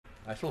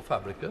National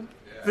Fabricant.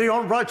 The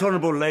right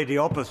honourable lady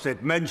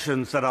opposite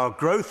mentions that our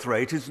growth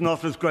rate is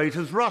not as great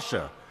as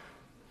Russia.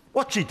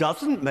 What she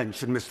doesn't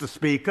mention, Mr.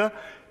 Speaker,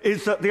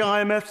 is that the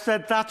IMF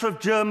said that of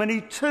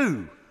Germany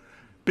too,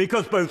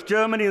 because both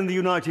Germany and the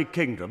United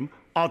Kingdom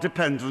are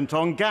dependent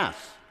on gas.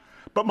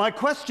 But my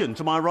question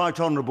to my right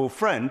honourable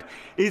friend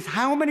is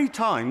how many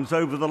times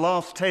over the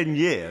last 10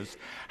 years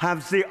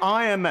has the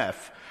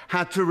IMF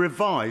had to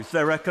revise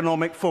their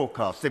economic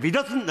forecast? If he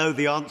doesn't know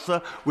the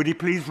answer, would he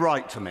please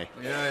write to me?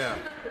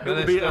 It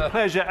would be a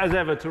pleasure, as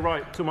ever, to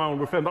write to my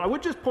honourable friend. But I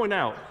would just point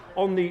out,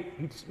 he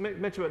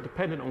mentioned about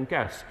dependent on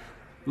gas.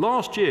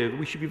 Last year,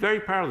 we should be very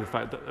proud of the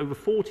fact that over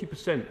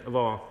 40% of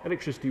our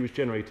electricity was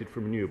generated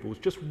from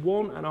renewables, just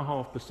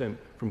 1.5%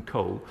 from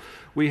coal.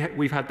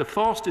 We've had the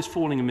fastest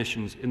falling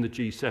emissions in the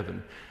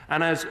G7.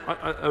 And as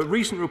a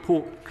recent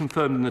report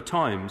confirmed in the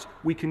Times,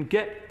 we can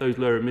get those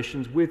lower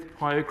emissions with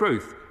higher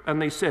growth. And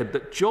they said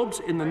that jobs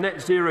in the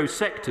net zero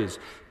sectors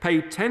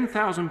paid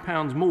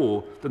 £10,000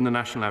 more than the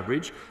national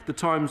average. The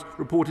Times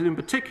reported in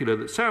particular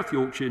that South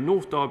Yorkshire,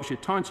 North Derbyshire,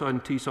 Tyneside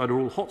and Teesside are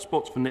all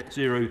hotspots for net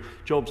zero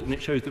jobs, and it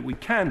shows that we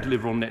can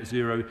deliver on net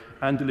zero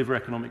and deliver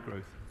economic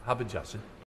growth. Habib Jassin.